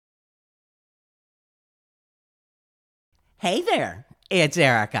Hey there, it's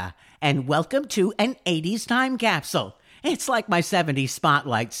Erica, and welcome to an 80's Time Capsule. It's like my 70s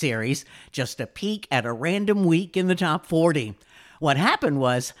Spotlight series, just a peek at a random week in the top 40. What happened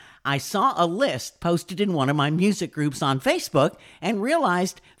was, I saw a list posted in one of my music groups on Facebook and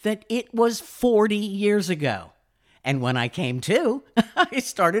realized that it was 40 years ago. And when I came to, I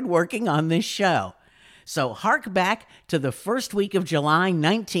started working on this show. So hark back to the first week of July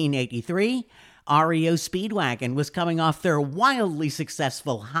 1983. REO Speedwagon was coming off their wildly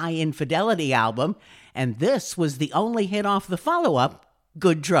successful High Infidelity album, and this was the only hit off the follow-up,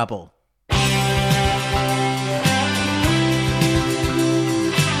 Good Trouble.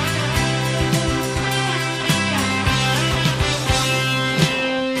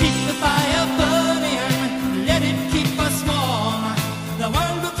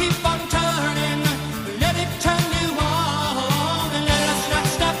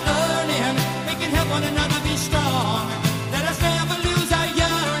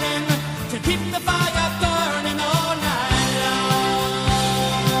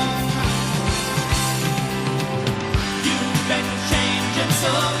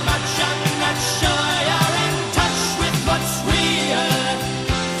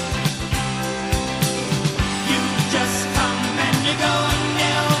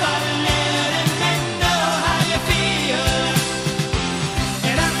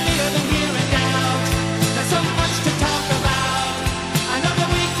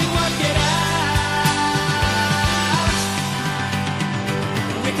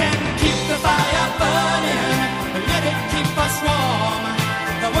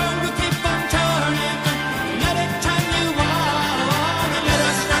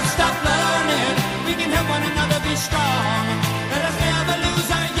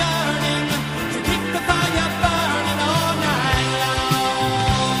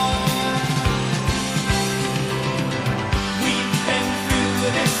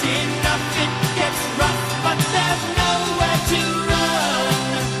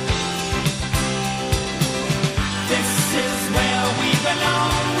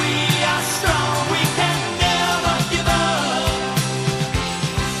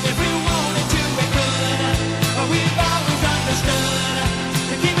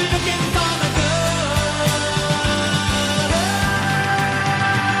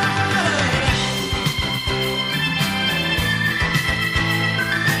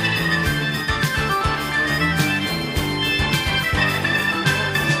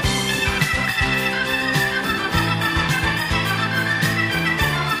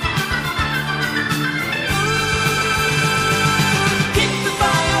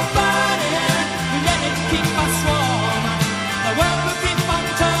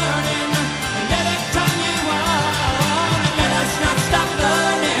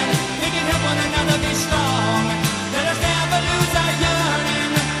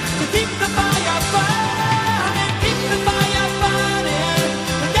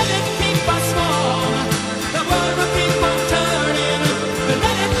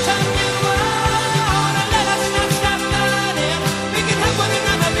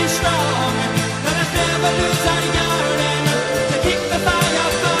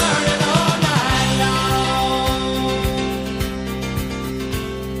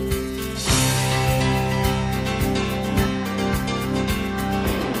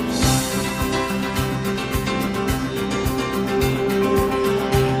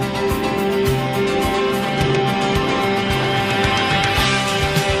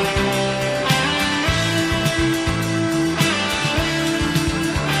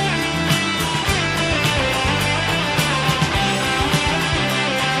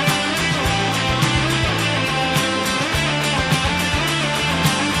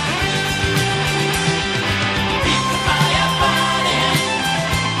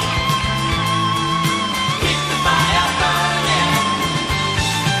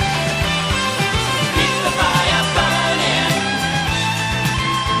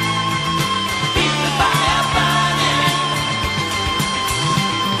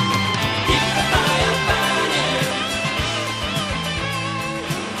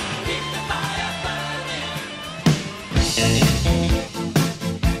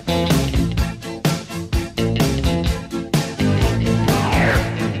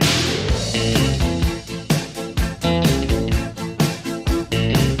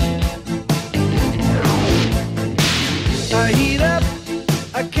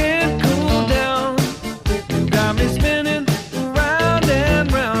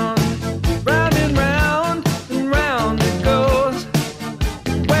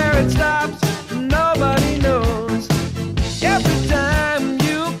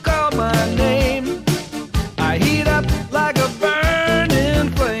 Like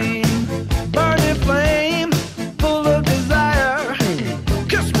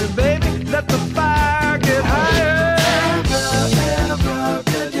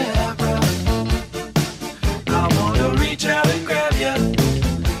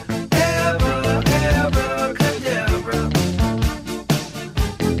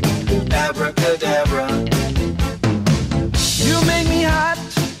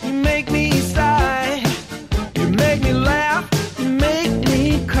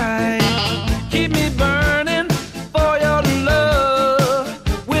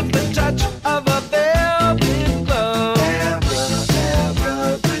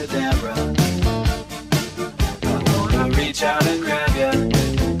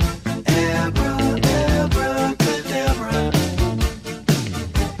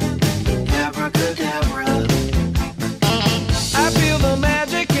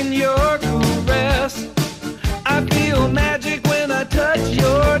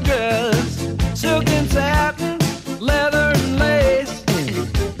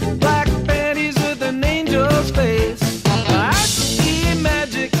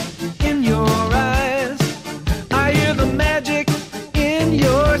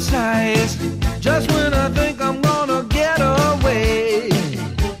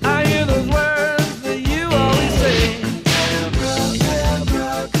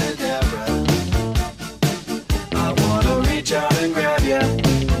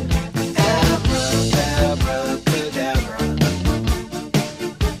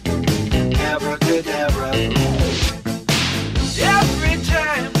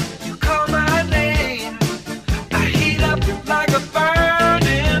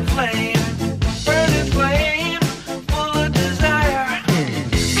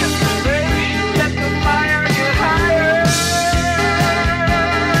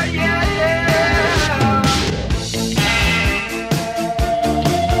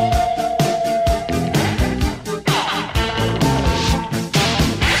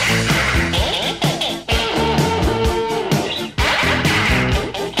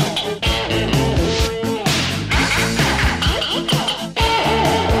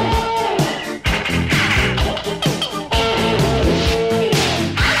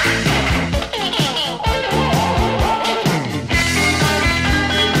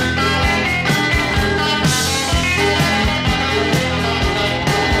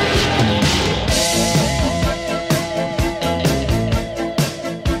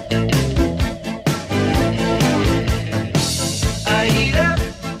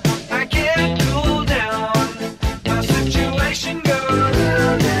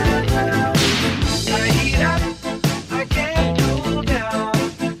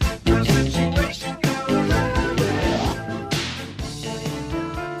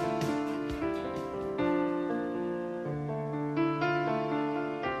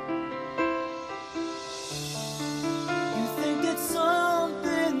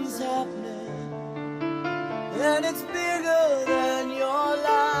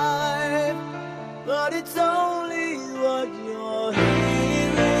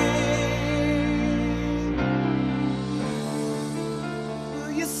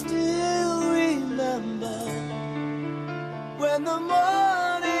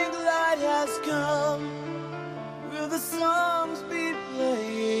come? Will the songs be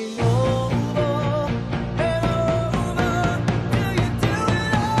playing over and over? Will you do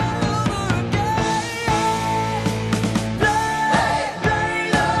it all over again? Play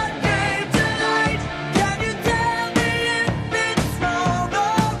the game tonight. Can you tell me if it's wrong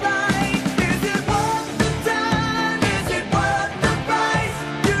or right? Is it worth the time? Is it worth the price?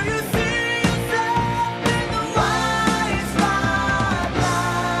 Do you see yourself in the wise spotlight?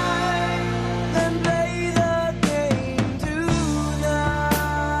 Then play the game tonight.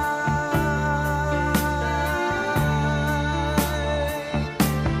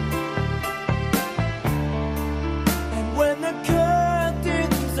 And when the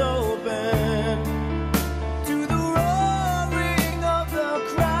curtains open to the roaring of the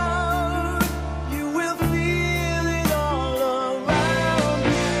crowd, you will feel it all around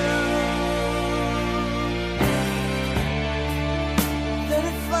you. Then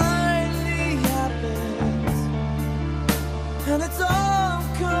it finally happens, and it's all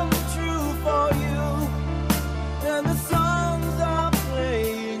come true for you, and the songs are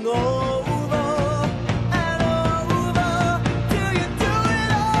playing over and over. Do you do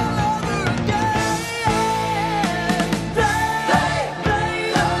it all over again? Play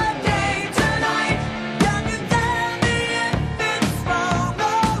the game tonight. Can you tell me if it's wrong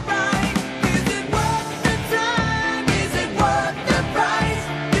or right? Is it worth the time? Is it worth the price?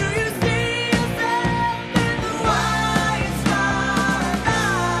 Do you see yourself in the wise spotlight?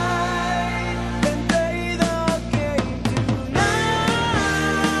 Then play the game tonight.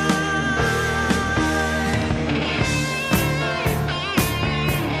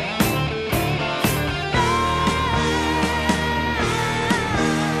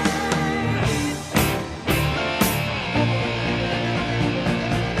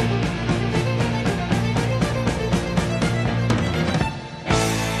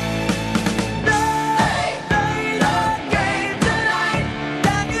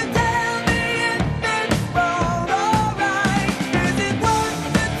 Can you tell me if it's wrong or right? Is it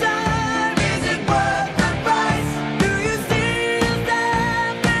worth the time? Is it worth the price? Do you see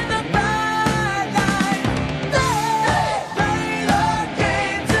yourself in the bright light? Play the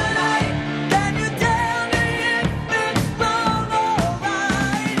game tonight. Can you tell me if it's wrong or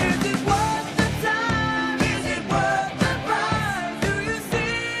right? Is it worth the time? Is it worth the price? Do you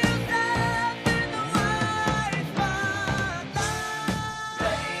see yourself in the wise spotlight?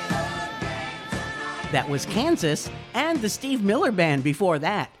 That was Kansas and the Steve Miller Band before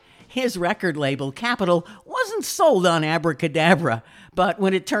that. His record label, Capitol, wasn't sold on Abracadabra, but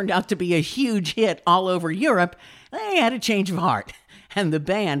when it turned out to be a huge hit all over Europe, they had a change of heart, and the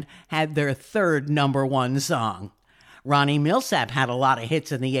band had their third #1 song. Ronnie Milsap had a lot of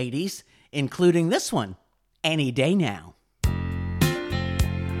hits in the 80s, including this one, Any Day Now.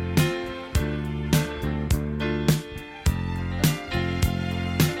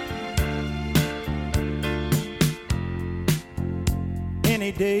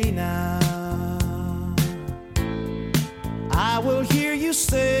 Any day now, I will hear you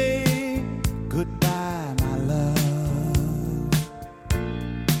say goodbye, my love,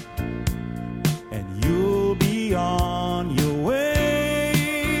 and you'll be on your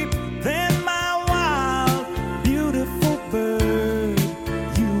way. Then, my wild, beautiful bird,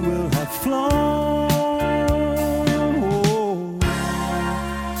 you will have flown.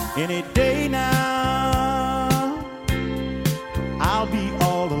 Any day now, I'll be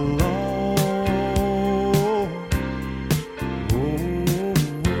all alone.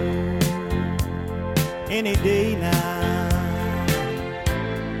 Any day now,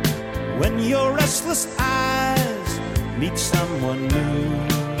 when your restless eyes meet someone new.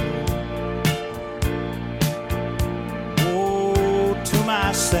 Oh, to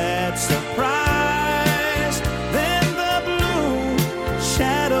my sad surprise, then the blue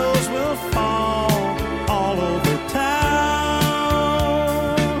shadows will fall all over town.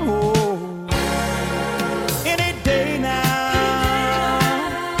 Oh, any day now,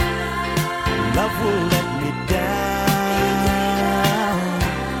 love will let me down.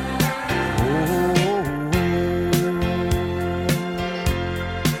 Oh,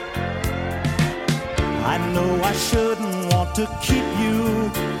 I know I shouldn't want to keep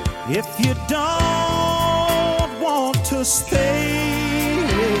you if you don't want to stay.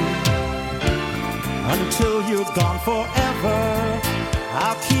 Until you're gone forever,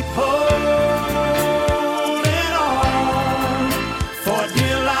 I'll keep holding on for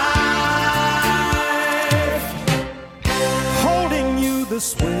dear life, holding you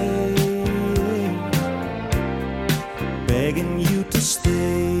this way, begging you to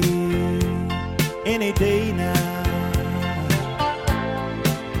stay any day now.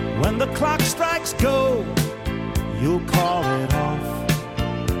 When the clock strikes go, you'll call it off.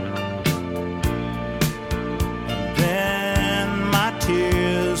 And then my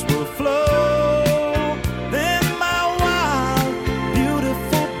tears will flow. Then my wild,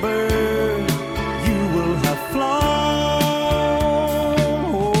 beautiful bird, you will have flown.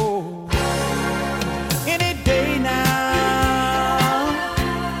 Any day now,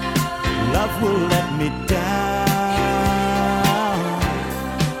 love will let me down,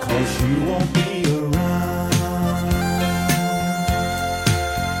 'cause you won't be around.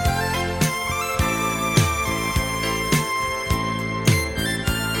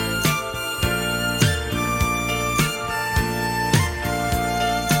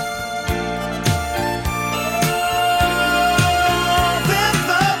 Then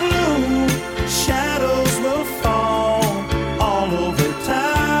the blue shadows will fall all over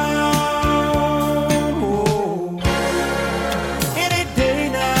town. Any day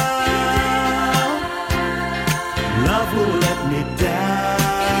now, love will let me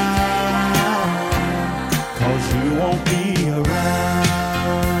down, 'cause you won't be around.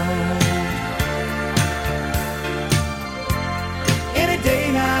 Any day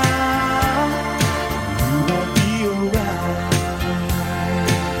now, you won't be around.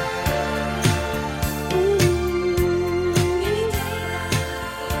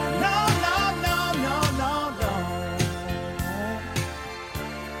 No, no, no, no, no, no.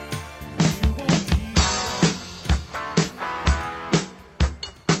 You won't be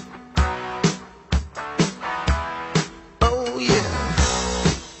Oh yeah.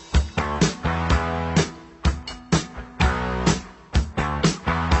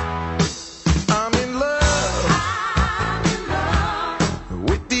 I'm in love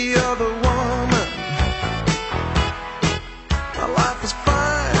with the other woman. My life was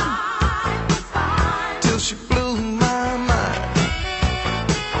fine till she blew my mind.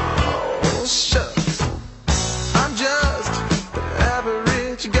 Oh shucks, I'm just an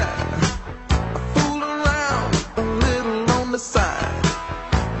average guy. Fool around a little on the side.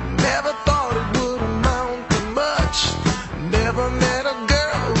 Never thought it would amount to much. Never met a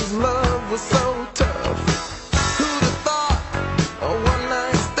girl whose love was so tough. Who'd have thought a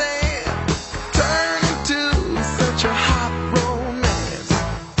one-night stand turned into such a hot romance?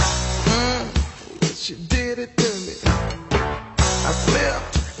 She did it to me. I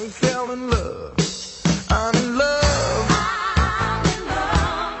slipped and fell in love. I'm in love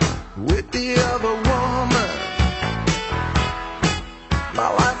with the other woman. My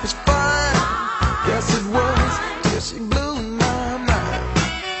life was fine, yes it was, till she blew my mind.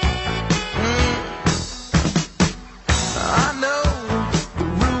 I know the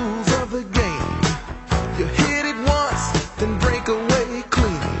rules of the game. You hit it once, then break away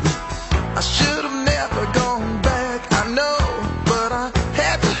clean. I should have never gone back, I know, but I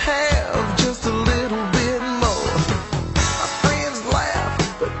had to have just a little bit more. My friends laugh,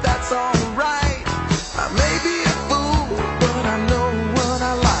 but that's alright. I may be a fool, but I know what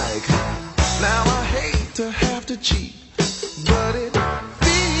I like. Now I hate to have to cheat, but it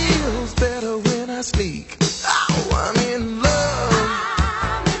feels better when I sneak. Oh, I'm in love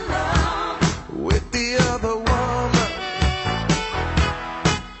with the other woman.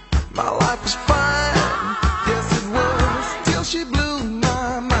 My life was fine, yes it was, till she blew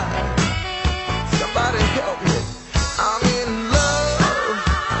my mind. Somebody help me. I'm in love,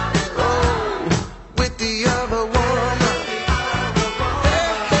 oh, with the other woman.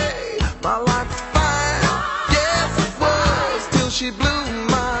 Hey, hey, my life was fine, yes it was, till she blew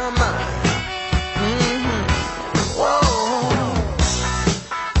my mind. Whoa.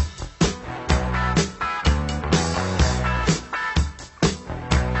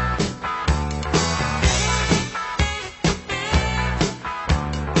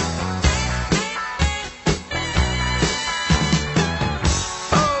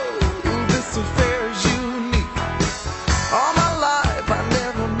 Oh, this affair is unique. All my life I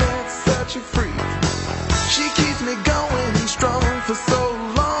never met such a freak. She keeps me going strong for so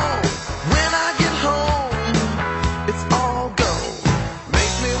long. When I get home, it's all gone.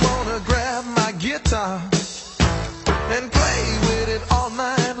 Makes me wanna grab my guitar and play with it all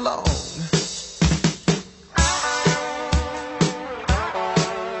night long.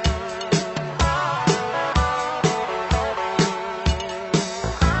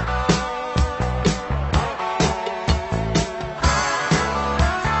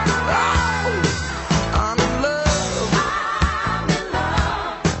 I'm in love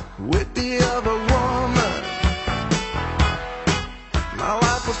with the other woman. My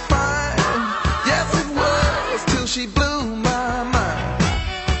life was fine, yes it was, till she blew my mind.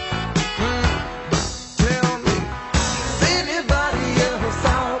 Tell me, is anybody else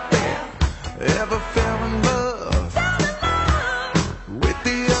out there? ever fell in love with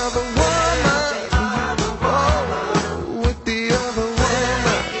the other woman. Oh, with the other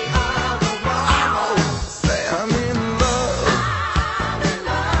woman. Say I'm in love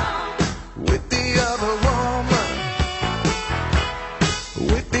with the other woman.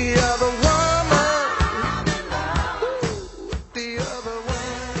 With the other woman. With the other woman.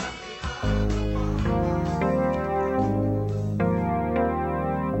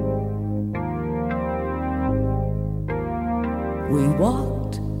 We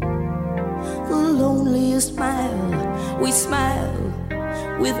walked the loneliest mile. We smiled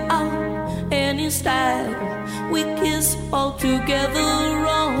without any style. We kissed all together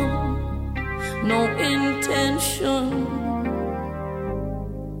wrong, no intention.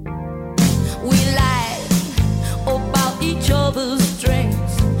 We lied about each other's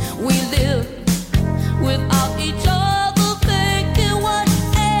strengths. We lived without each other, thinking what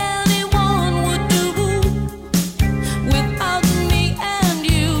anyone would do without me and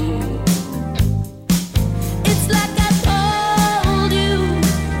you. It's like I told you,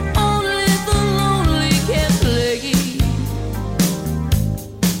 only the lonely can play.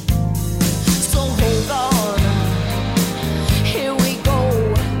 So hold on, here we go.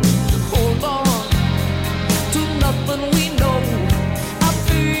 Hold on to nothing we know. I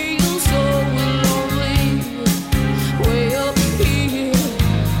feel so lonely, way up here.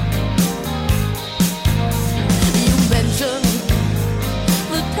 You mentioned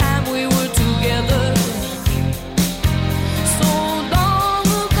the time we were together so long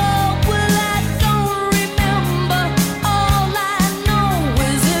ago. Well, I don't remember. All I know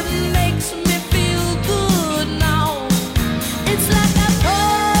is it makes me feel good now. It's like I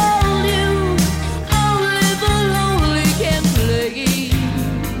told you, only the lonely can play.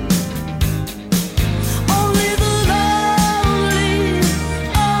 Only the lonely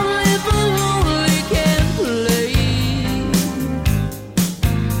can play.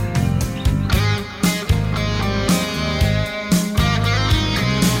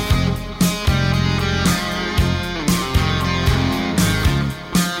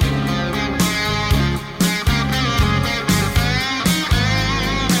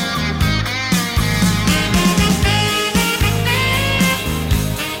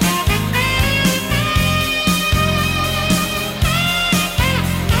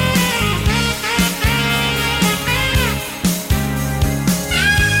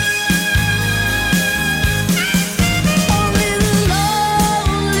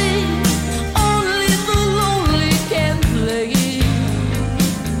 Only the lonely can play.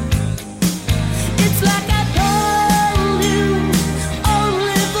 It's like I told you,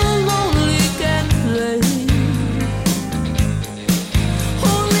 only the lonely can play.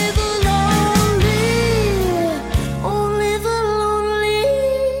 Only the lonely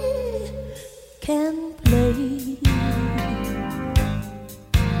can play.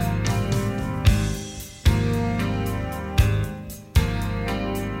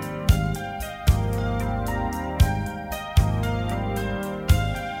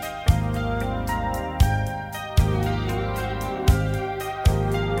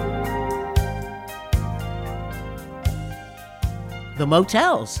 The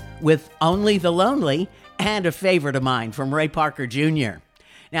Motels with Only the Lonely, and a favorite of mine from Ray Parker Jr.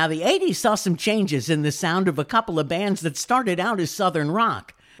 Now, the 80s saw some changes in the sound of a couple of bands that started out as Southern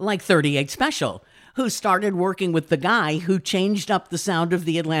rock, like 38 Special, who started working with the guy who changed up the sound of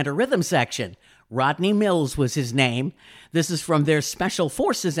the Atlanta rhythm section. Rodney Mills was his name. This is from their Special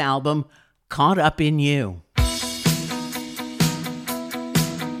Forces album, Caught Up in You.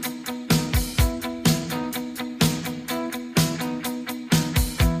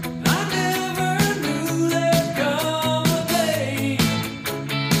 I never knew there'd come a day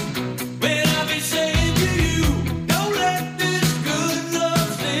when I'd be saying to you, don't let this good love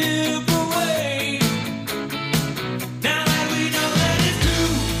slip away. Now that we know that it's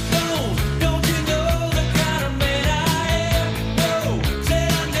true, don't you know the kind of man I am? No,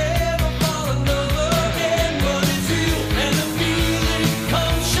 said I'd never fall in love again.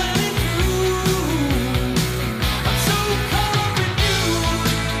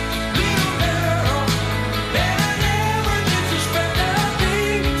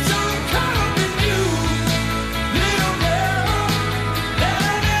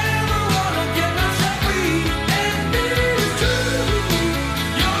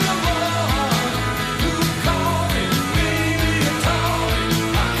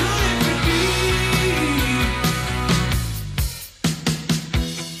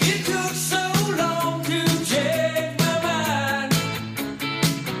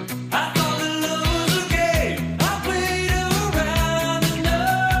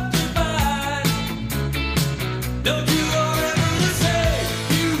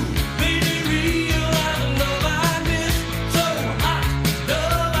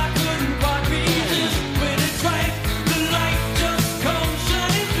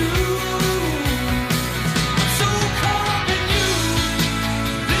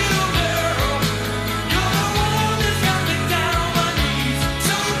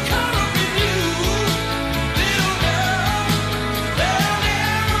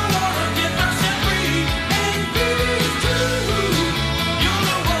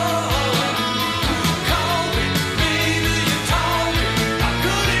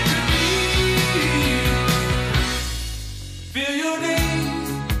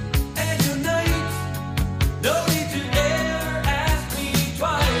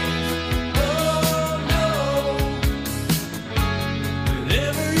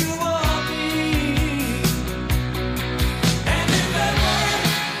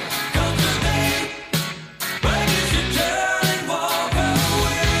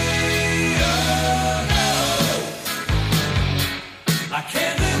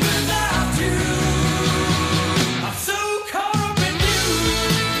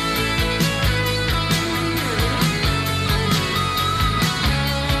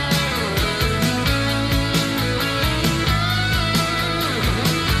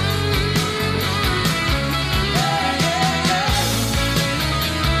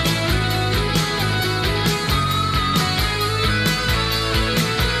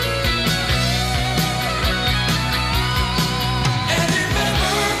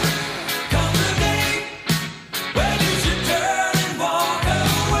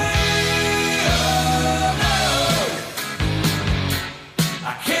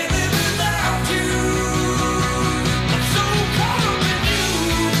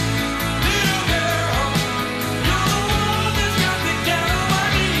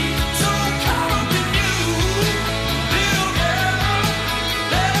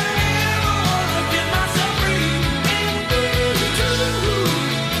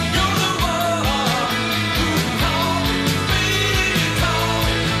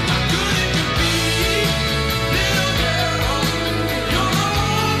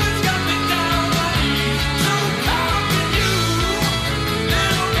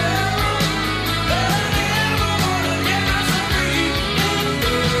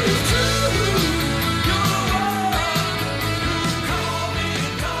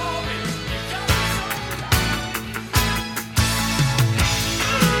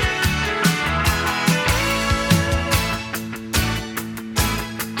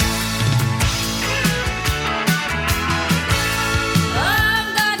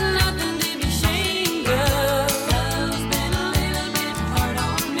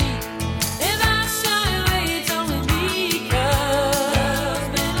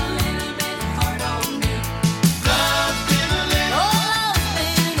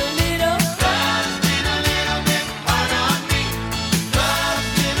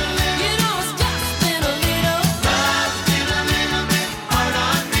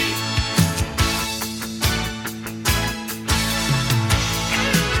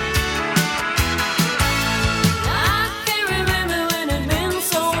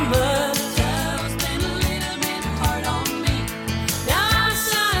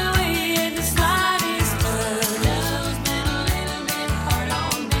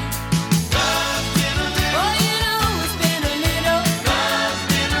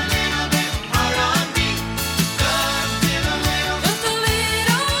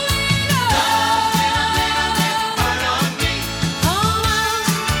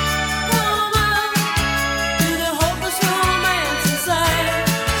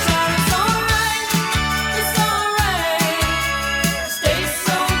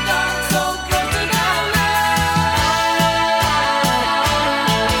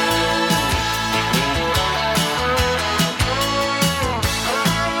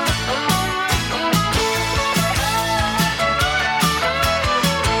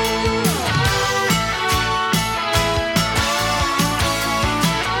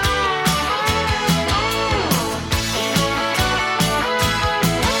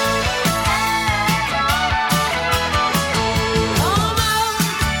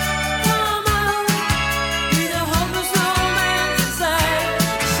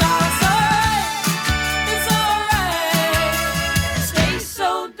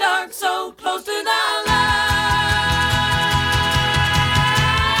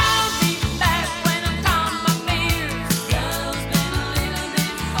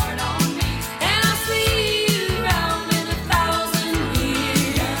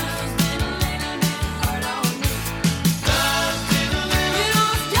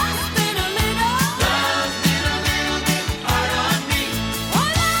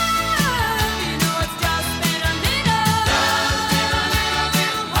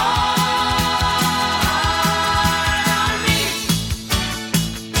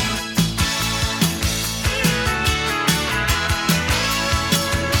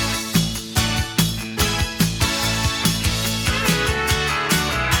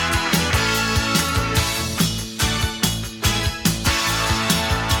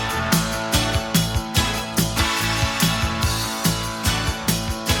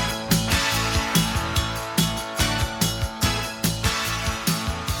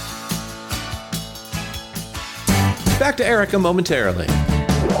 back to Erica momentarily.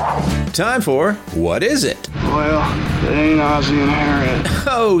 Time for What Is It? Well, it ain't Ozzy and Harriet.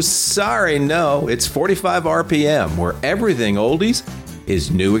 Oh, sorry, no. It's 45 RPM, where everything oldies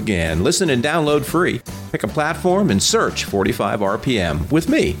is new again. Listen and download free. Pick a platform and search 45 RPM with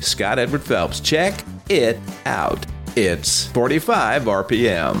me, Scott Edward Phelps. Check it out. It's 45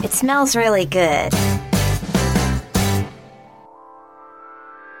 RPM. It smells really good.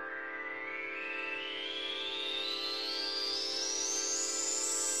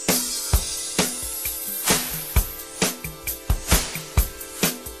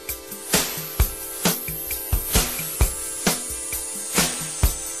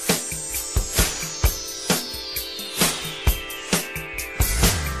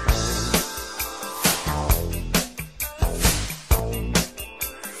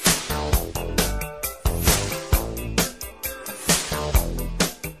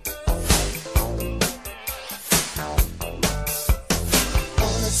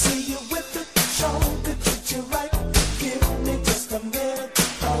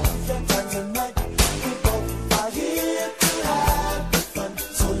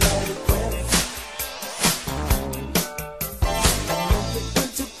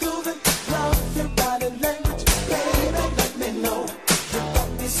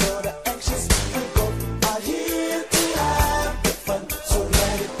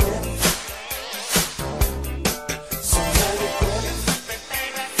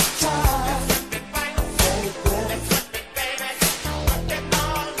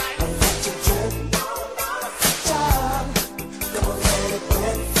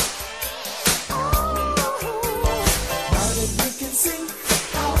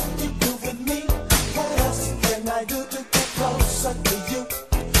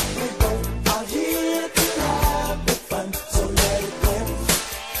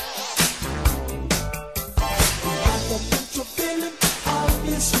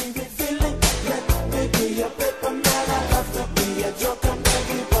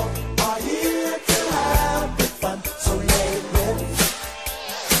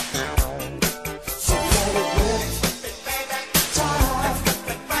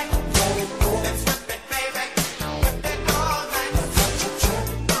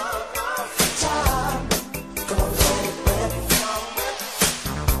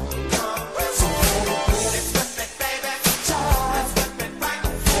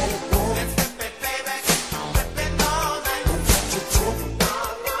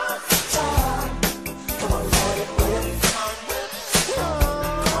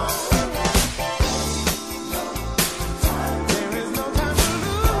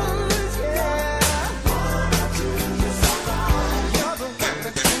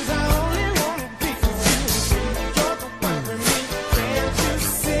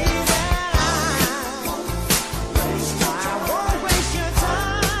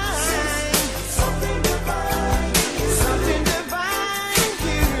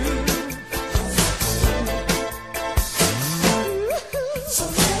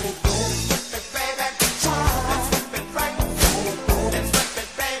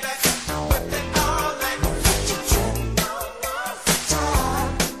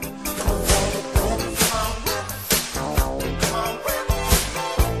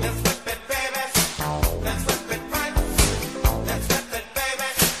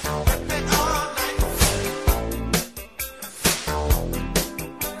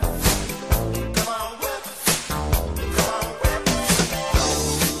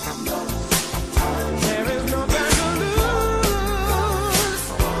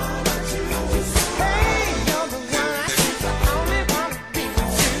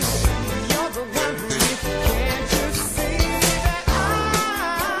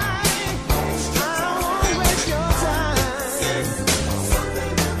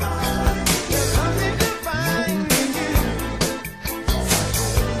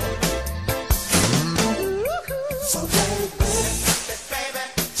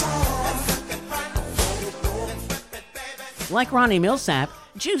 Like Ronnie Millsap,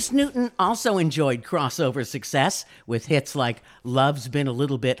 Juice Newton also enjoyed crossover success with hits like Love's Been a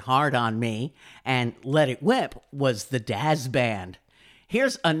Little Bit Hard on Me and Let It Whip was the Daz Band.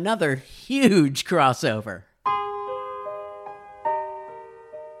 Here's another huge crossover.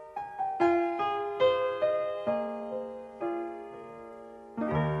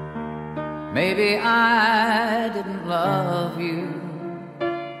 Maybe I didn't love you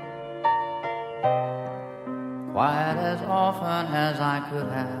quite as often as I could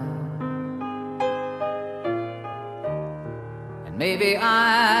have. And maybe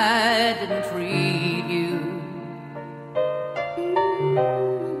I didn't treat you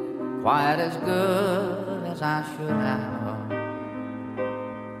quite as good as as I should have.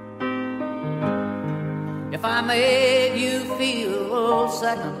 If I made you feel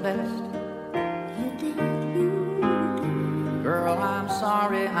second best, girl, I'm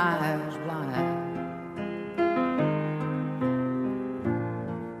sorry I was blind.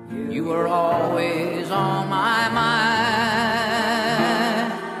 You were always on my mind.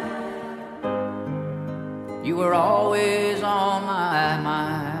 You were always on my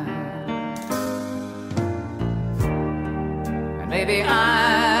mind. And maybe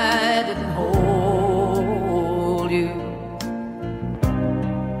I didn't hold you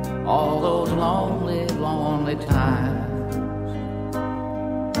all those lonely, lonely times.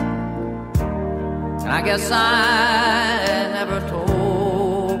 And I guess I never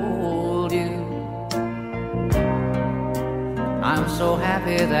told you I'm so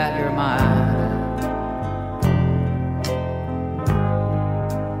happy that you're mine.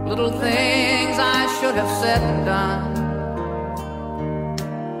 Little things I should have said and done,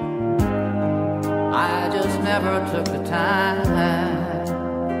 I just never took the time.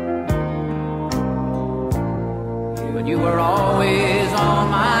 But you were always on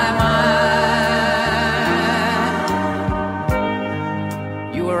my mind.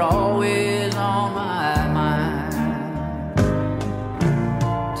 You were always on my mind.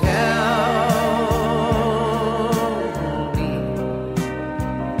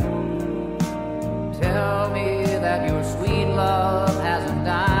 Tell me that your sweet love hasn't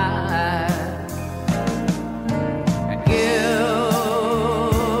died. And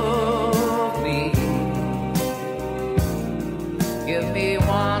give me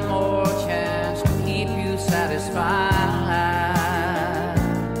one more chance to keep you satisfied.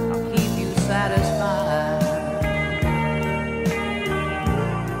 I'll keep you satisfied.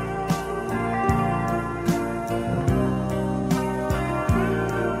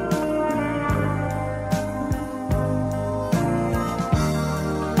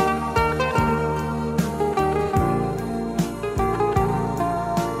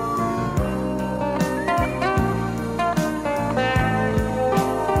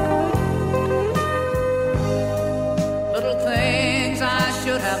 Little things I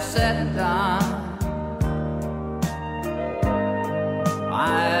should have said and done,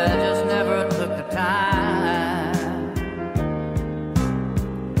 I just never took the time.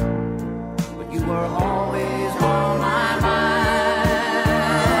 But you were always on my mind.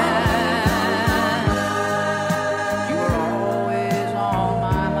 You were always on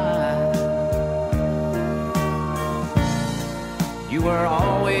my mind. You were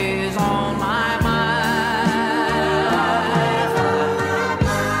always on my mind.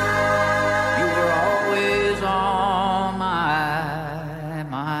 You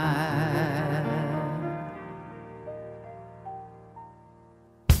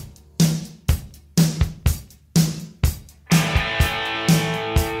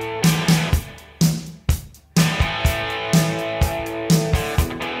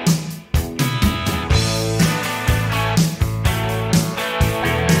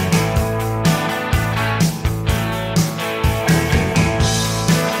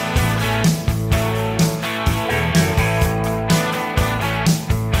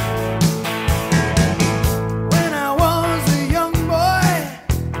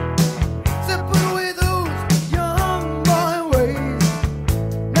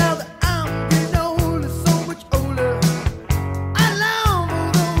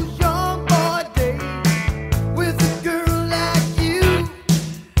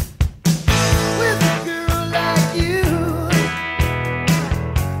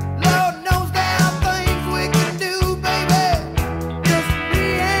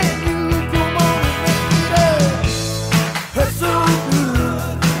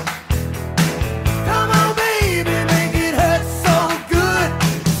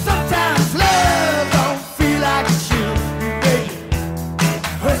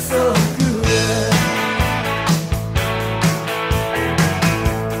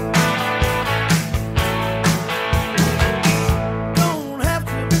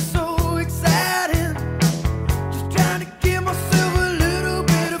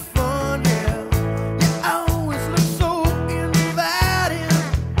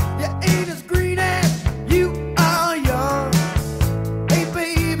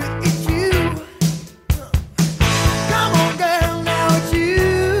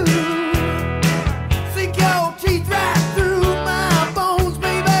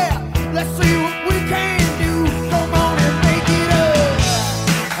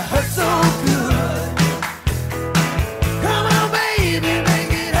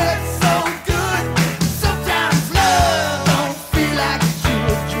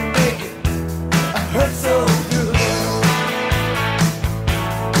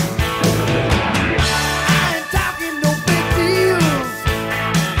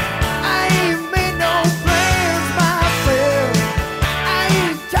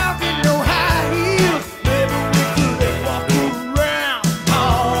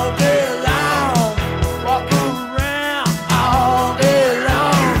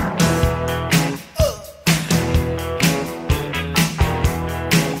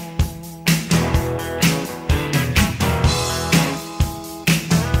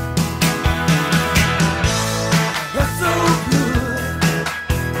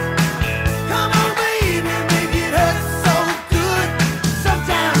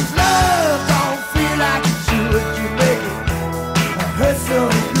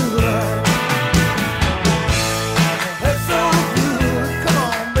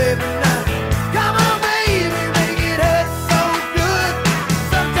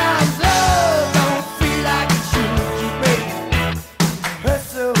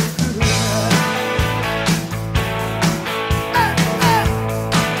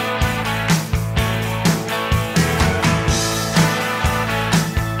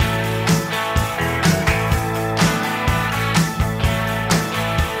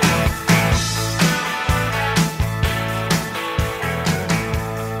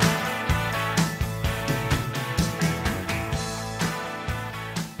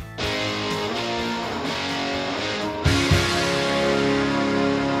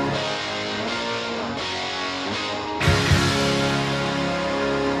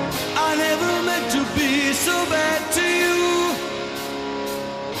so bad to you.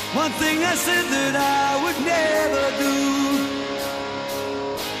 One thing I said that I would never do.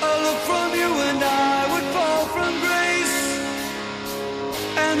 A look from you and I would fall from grace,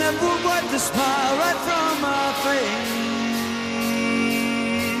 and that would wipe the smile right from my face.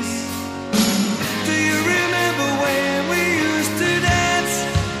 Do you remember when we used to dance,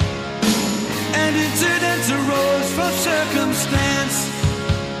 and incidents arose from circumstance?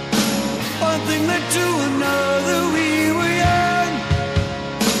 One thing led to another, we were young,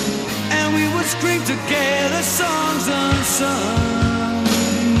 and we would scream together songs unsung.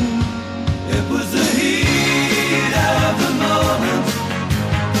 It was the heat of the moment,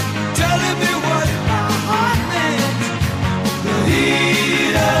 telling me what my heart meant. The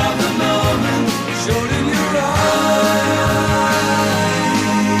heat of the moment showed in your eyes.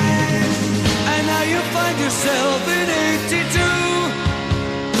 And now you find yourself in 82.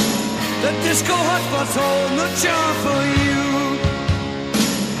 The disco hotspots hold no charm for you.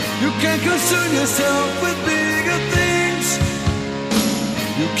 You can't concern yourself with bigger things.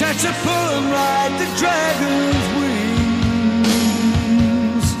 You catch a pull and ride the dragon's wings.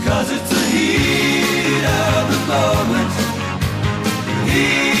 'Cause it's the heat of the moment. The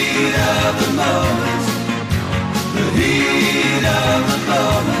heat of the moment. The heat of the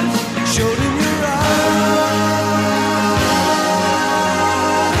moment showed in your eyes.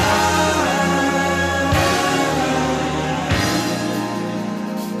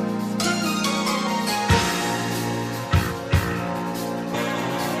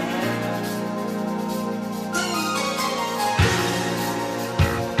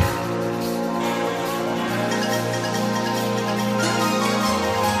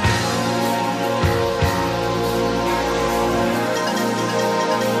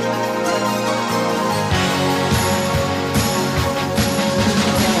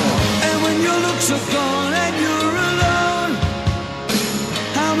 Are gone and you're alone.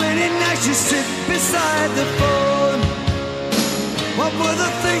 How many nights you sit beside the phone? What were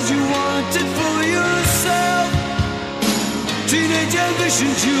the things you wanted for yourself? Teenage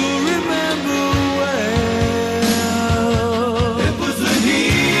ambitions you remember well. It was the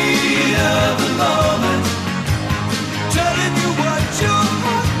heat of the moment, telling you what your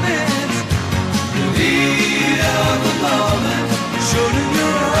heart meant. The heat of the moment showed in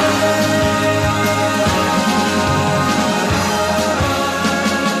your eyes.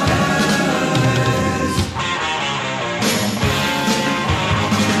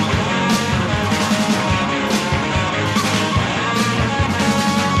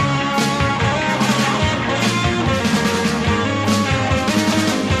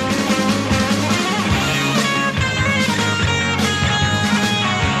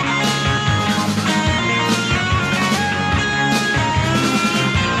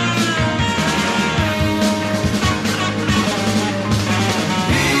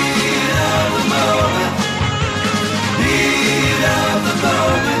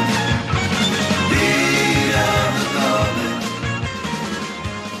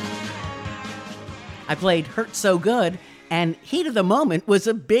 I played Hurt So Good, and Heat of the Moment was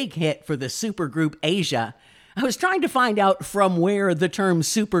a big hit for the supergroup Asia. I was trying to find out from where the term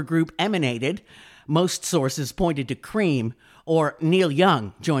supergroup emanated. Most sources pointed to Cream or Neil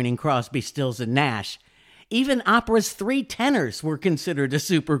Young joining Crosby, Stills, and Nash. Even opera's three tenors were considered a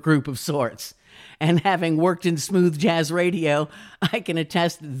supergroup of sorts. And having worked in smooth jazz radio, I can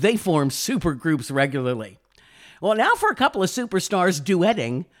attest they form supergroups regularly. Well, now for a couple of superstars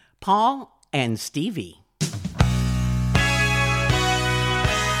duetting, Paul and Stevie.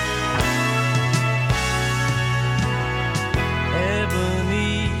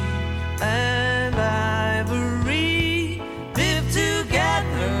 Ebony and ivory live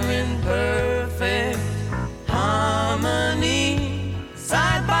together in perfect harmony,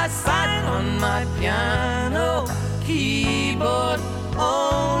 side by side on my piano keyboard.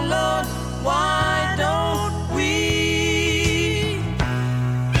 Oh Lord, why don't we?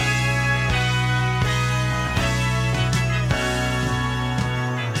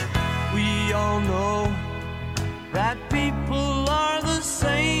 We all know that people are the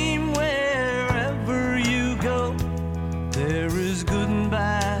same wherever you go. There is good and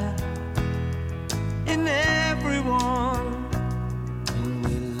bad in everyone. When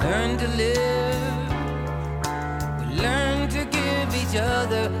we learn to live, we learn to give each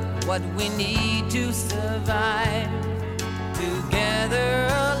other what we need to survive. Together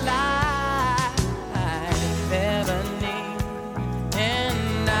alive, ebony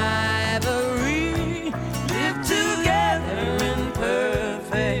and ivory live together in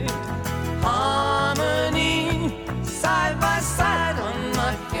perfect harmony, side by side on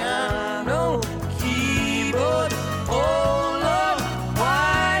my piano key.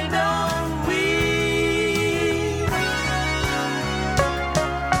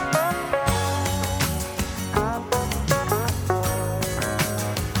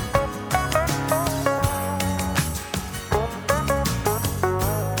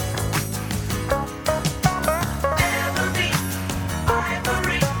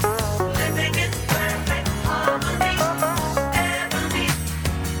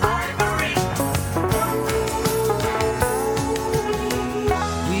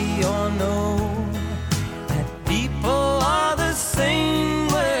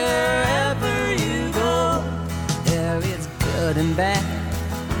 back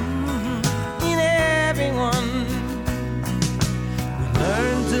in everyone. We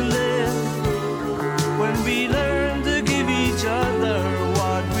learn to live when we learn to give each other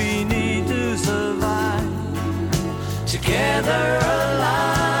what we need to survive. Together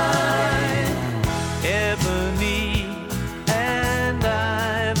alive, ebony and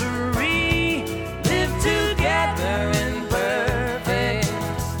ivory live together in perfect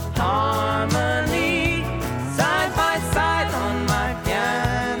harmony, side by side on my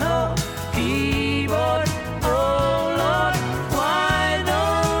piano keyboard. Oh Lord, why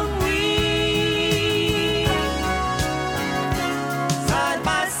don't we side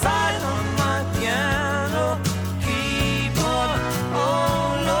by side on my piano keyboard? Oh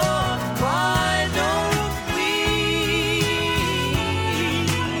Lord, why don't we?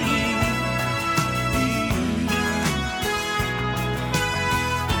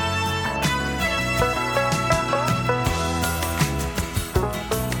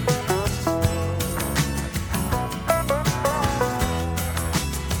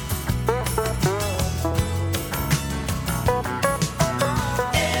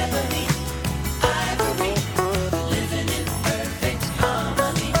 Ebony, ivory, living in perfect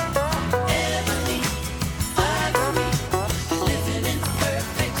harmony. Ebony, ivory, living in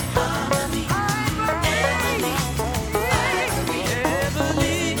perfect harmony. Ebony, ivory,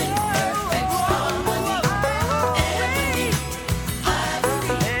 living in perfect harmony. Ebony,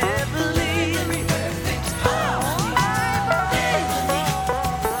 ivory, living in perfect harmony. Ebony,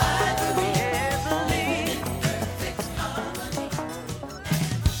 ivory, living in perfect harmony.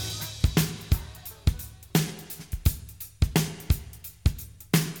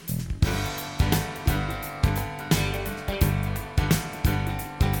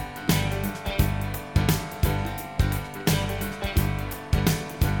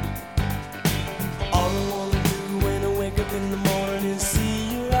 All I wanna do when I wake up in the morning is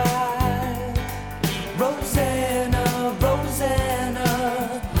see your eyes. Rosanna, Rosanna.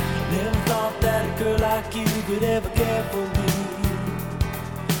 Never thought that a girl like you could ever care for me.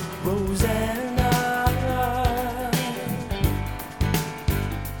 Rosanna.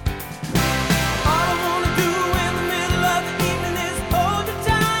 All I wanna do in the middle of the evening is hold you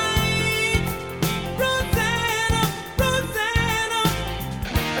tight. Rosanna, Rosanna.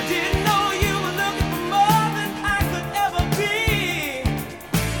 I didn't know you were looking for more than I could ever be.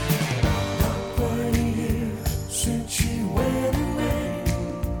 Not quite a year since she went away.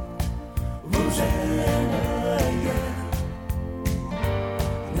 Rosanna, yeah.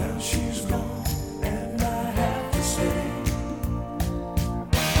 Now she's gone, and I have to say,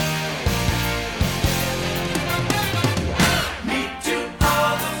 meet you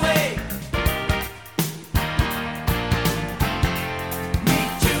all the way.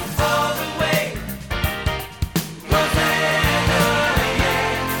 Meet you all the way. Rosanna,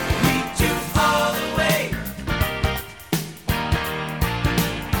 yeah. Meet you all the way.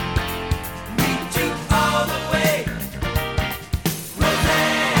 Meet you all the way.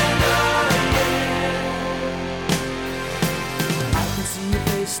 Rosanna, yeah. I can see your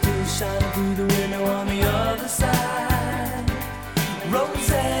face still shining through the window on the other side.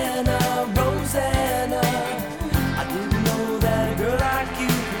 Rosanna, Rosanna. I didn't know that a girl like you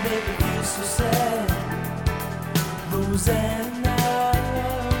could make me feel so sad. Rosanna.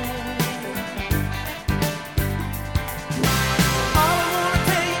 All I wanna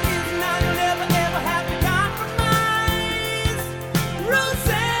tell you is now you'll never ever have to compromise.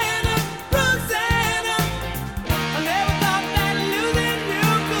 Rosanna, Rosanna. I never thought that losing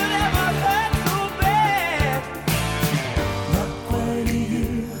you could ever hurt so bad. Not quite a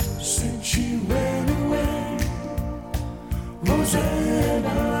year since she went away.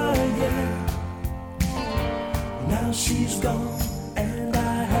 Rosanna, yeah. Now she's gone, and I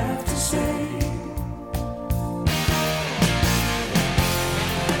have to say,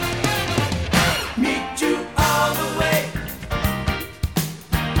 meet you all the way.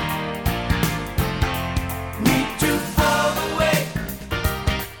 Meet you all the way.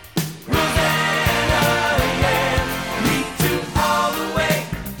 Rosanna, yeah. Meet you all the way.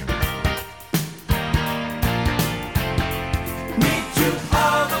 Meet you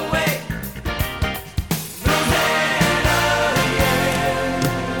all the way. Rosanna, yeah.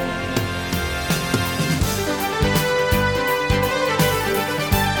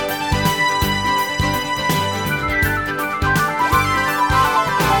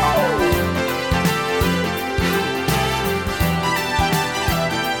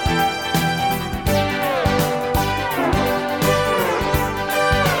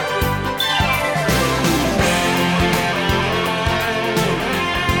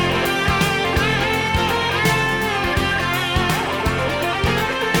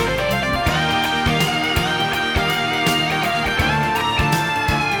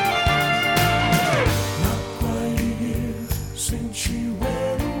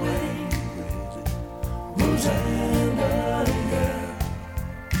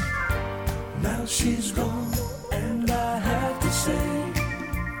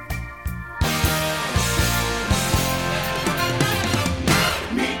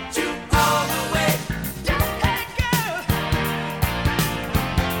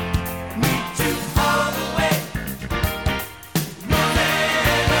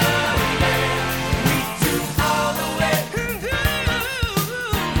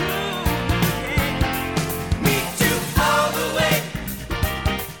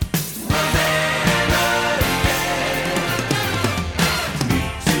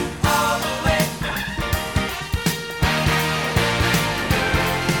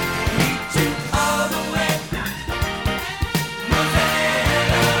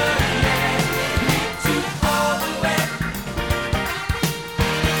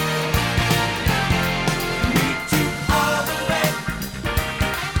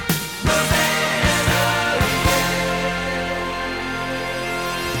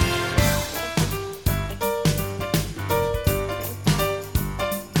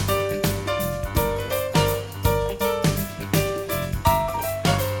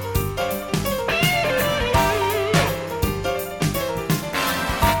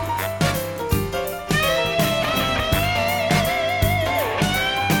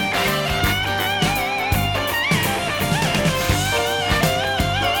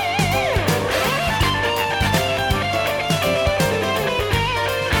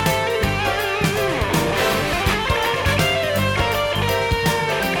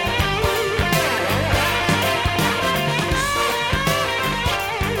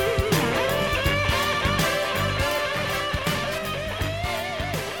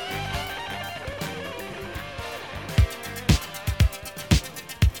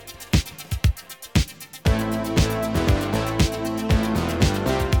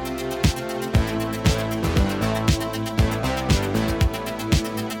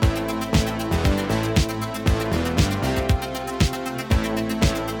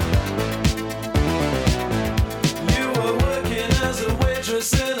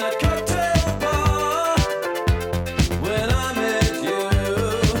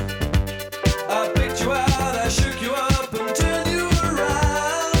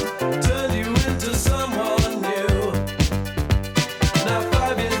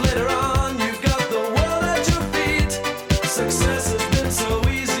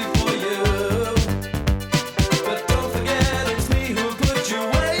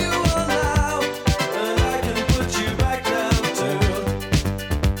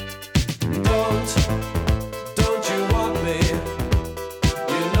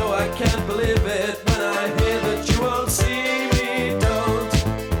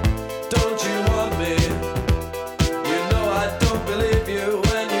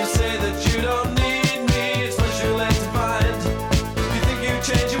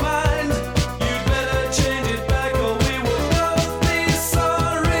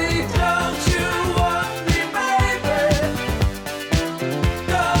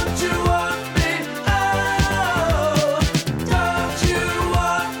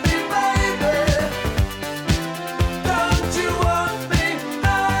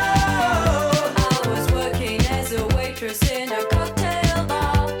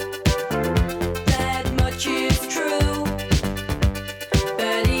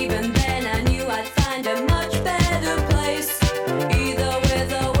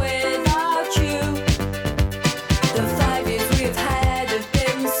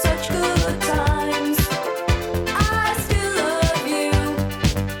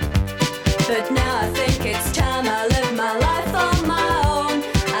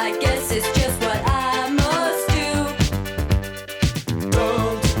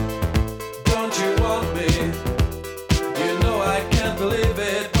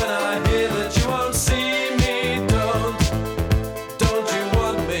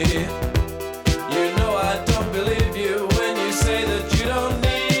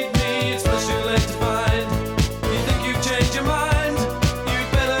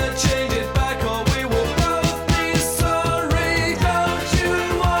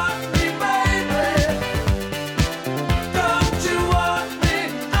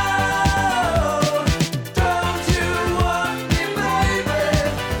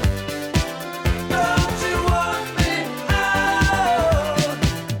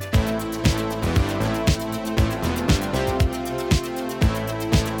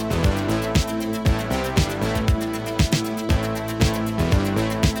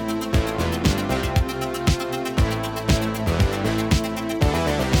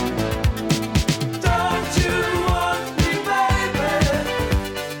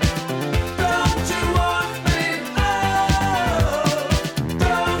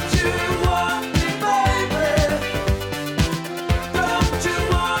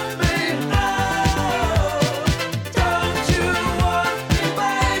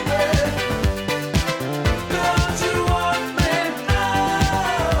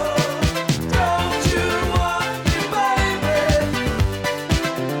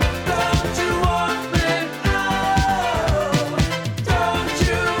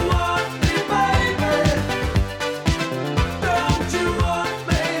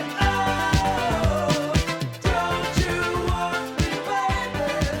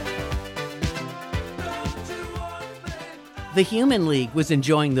 The Human League was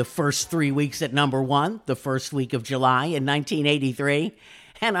enjoying the first 3 weeks at number one, the first week of July in 1983.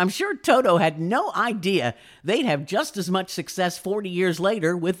 And I'm sure Toto had no idea they'd have just as much success 40 years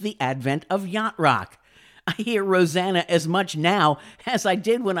later with the advent of yacht rock. I hear Rosanna as much now as I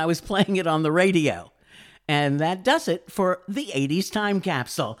did when I was playing it on the radio. And that does it for the 80s Time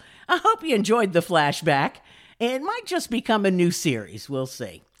Capsule. I hope you enjoyed the flashback. It might just become a new series, we'll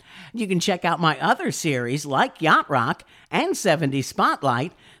see. You can check out my other series like Yacht Rock and 70s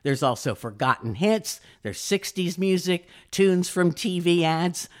Spotlight. There's also Forgotten Hits, there's 60s music, tunes from TV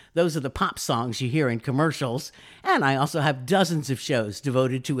ads. Those are the pop songs you hear in commercials. And I also have dozens of shows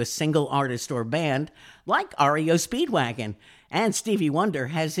devoted to a single artist or band, like REO Speedwagon. And Stevie Wonder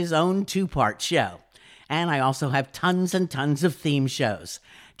has his own 2-part show. And I also have tons and tons of theme shows.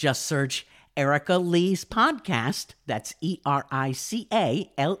 Just search Erica Lee's podcast, that's ERICALEE,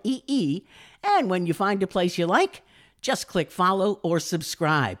 and when you find a place you like, just click follow or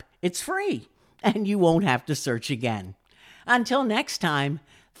subscribe. It's free, and you won't have to search again. Until next time,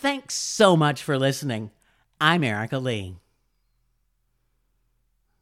 thanks so much for listening. I'm Erica Lee.